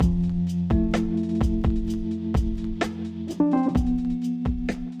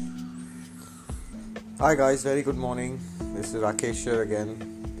Hi guys, very good morning. This is Rakesh here again.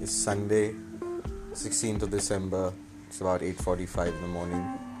 It's Sunday, 16th of December. It's about 8:45 in the morning.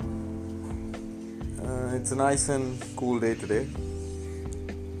 It's a nice and cool day today.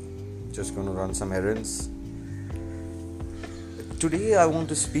 Just going to run some errands. Today I want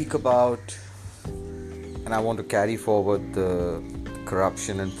to speak about and I want to carry forward the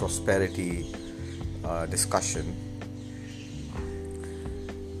corruption and prosperity discussion.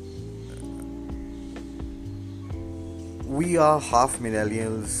 We are half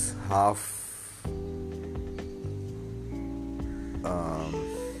millennials, half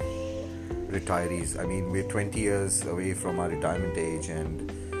retirees. I mean, we're 20 years away from our retirement age, and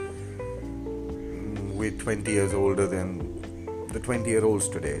we're 20 years older than the 20-year-olds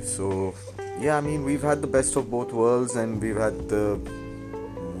today. So, yeah, I mean, we've had the best of both worlds, and we've had the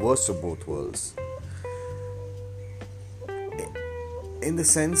worst of both worlds. In the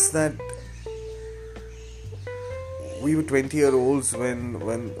sense that we were 20-year-olds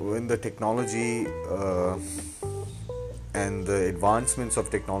when the technology and the advancements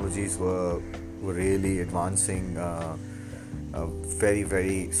of technologies were really advancing very,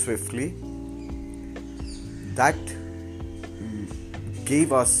 very swiftly. That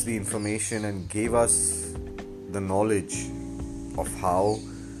gave us the information and gave us the knowledge of how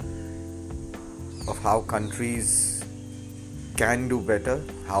countries can do better,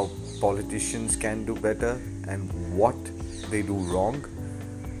 how politicians can do better, and what they do wrong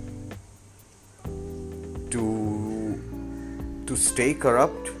to stay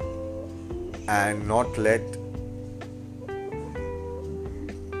corrupt and not let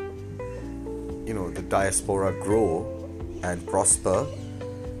the diaspora grow and prosper,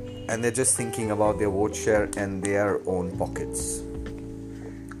 and they're just thinking about their vote share and their own pockets.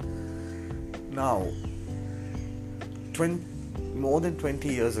 Now, more than 20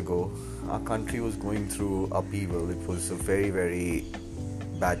 years ago, our country was going through upheaval. It was a very, very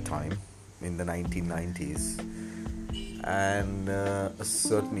bad time in the 1990s. And a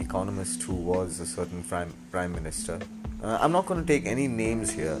certain economist who was a certain prime minister. I'm not going to take any names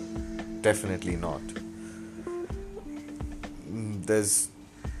here. Definitely not. There's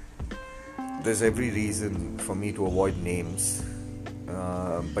every reason for me to avoid names.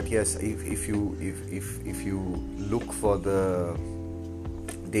 But yes, if you look for the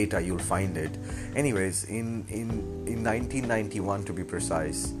data, you'll find it. Anyways, in 1991 to be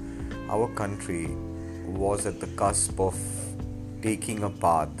precise, our country was at the cusp of taking a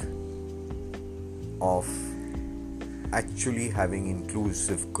path of actually having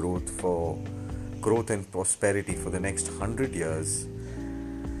inclusive growth and prosperity for the next 100 years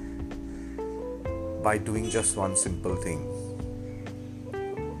by doing just one simple thing.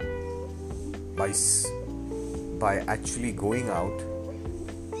 By actually going out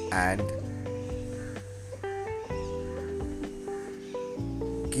and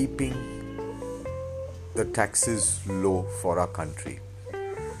keeping the taxes low for our country.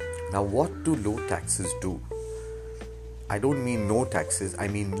 Now, what do low taxes do? I don't mean no taxes, I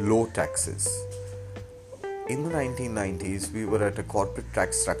mean low taxes. In the 1990s, we were at a corporate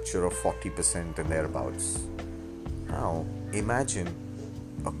tax structure of 40% and thereabouts. Now, imagine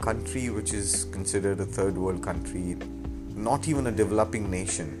a country which is considered a third world country, not even a developing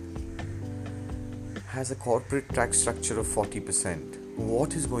nation, has a corporate tax structure of 40%.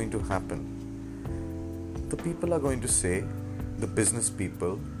 What is going to happen? The people are going to say, the business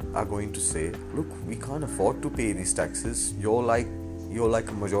people are going to say, look, we can't afford to pay these taxes. You're like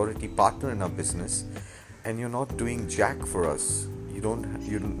a majority partner in our business, and you're not doing jack for us.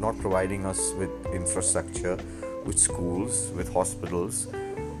 You're not providing us with infrastructure, with schools, with hospitals,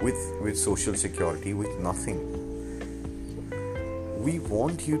 with social security, with nothing. We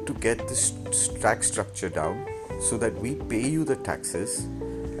want you to get this tax structure down so that we pay you the taxes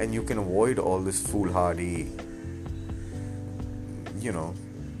and you can avoid all this foolhardiness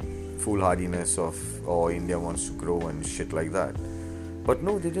of, India wants to grow and shit like that. But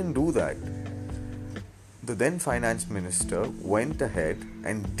no, they didn't do that. The then finance minister went ahead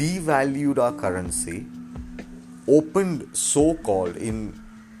and devalued our currency, opened so-called, in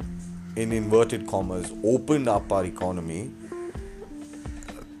inverted commas, opened up our economy,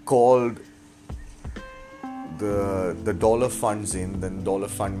 called the dollar funds in, then dollar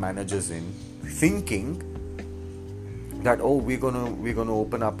fund managers in, thinking that we're gonna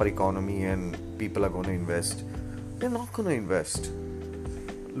open up our economy and people are gonna invest. They're not gonna invest.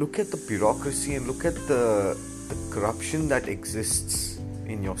 Look at the bureaucracy and look at the corruption that exists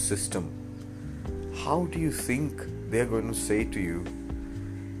in your system. How do you think they're going to say to you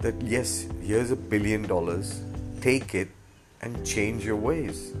that yes, here's $1 billion, take it and change your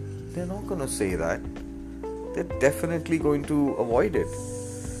ways? They're not going to say that. they're definitely going to avoid it.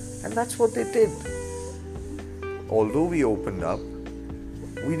 And that's what they did. Although we opened up,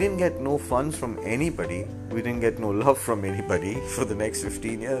 we didn't get no funds from anybody. We didn't get no love from anybody for the next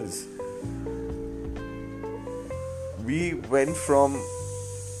 15 years. We went from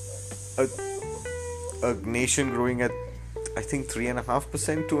a nation growing at, I think,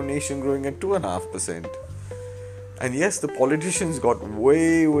 3.5% to a nation growing at 2.5%. And yes, the politicians got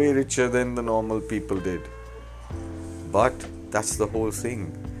way, way richer than the normal people did. But that's the whole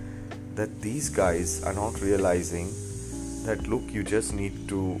thing. That these guys are not realizing that, look, you just need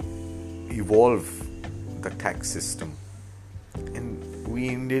to evolve the tax system. And we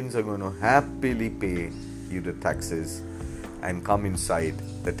Indians are going to happily pay you the taxes and come inside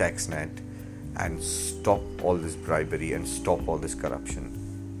the tax net and stop all this bribery and stop all this corruption.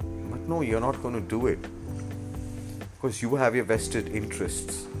 But no, you're not going to do it. Because you have your vested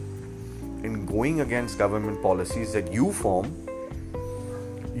interests in going against government policies that you form.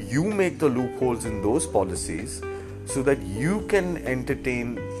 You make the loopholes in those policies so that you can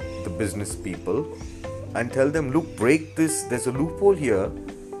entertain the business people and tell them, look, break this, there's a loophole here,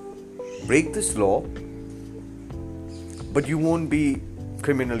 break this law, but you won't be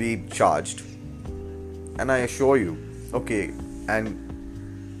criminally charged. And I assure you, okay,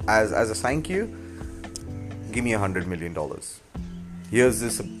 and as a thank you, give me $100 million. Here's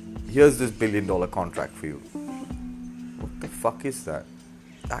this $1 billion contract for you. What the fuck is that?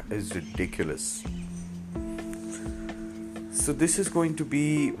 That is ridiculous. So this is going to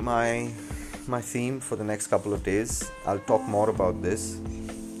be my theme for the next couple of days. I'll talk more about this.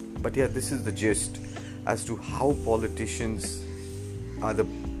 But yeah, this is the gist as to how politicians are the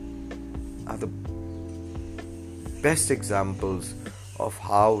best examples of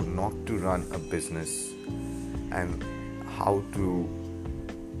how not to run a business and how to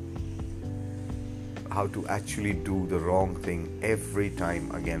actually do the wrong thing every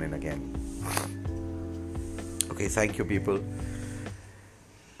time, again and again. Okay, thank you, people.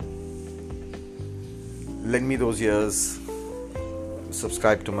 Lend me those ears.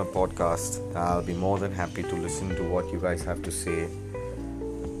 Subscribe to my podcast. I'll be more than happy to listen to what you guys have to say.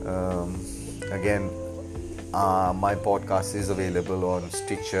 Again, my podcast is available on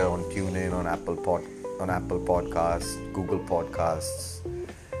Stitcher, on TuneIn, on Apple Podcasts, Google Podcasts,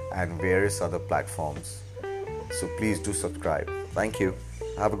 and various other platforms. So please do subscribe. Thank you.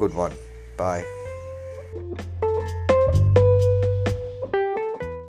 Have a good one. Bye.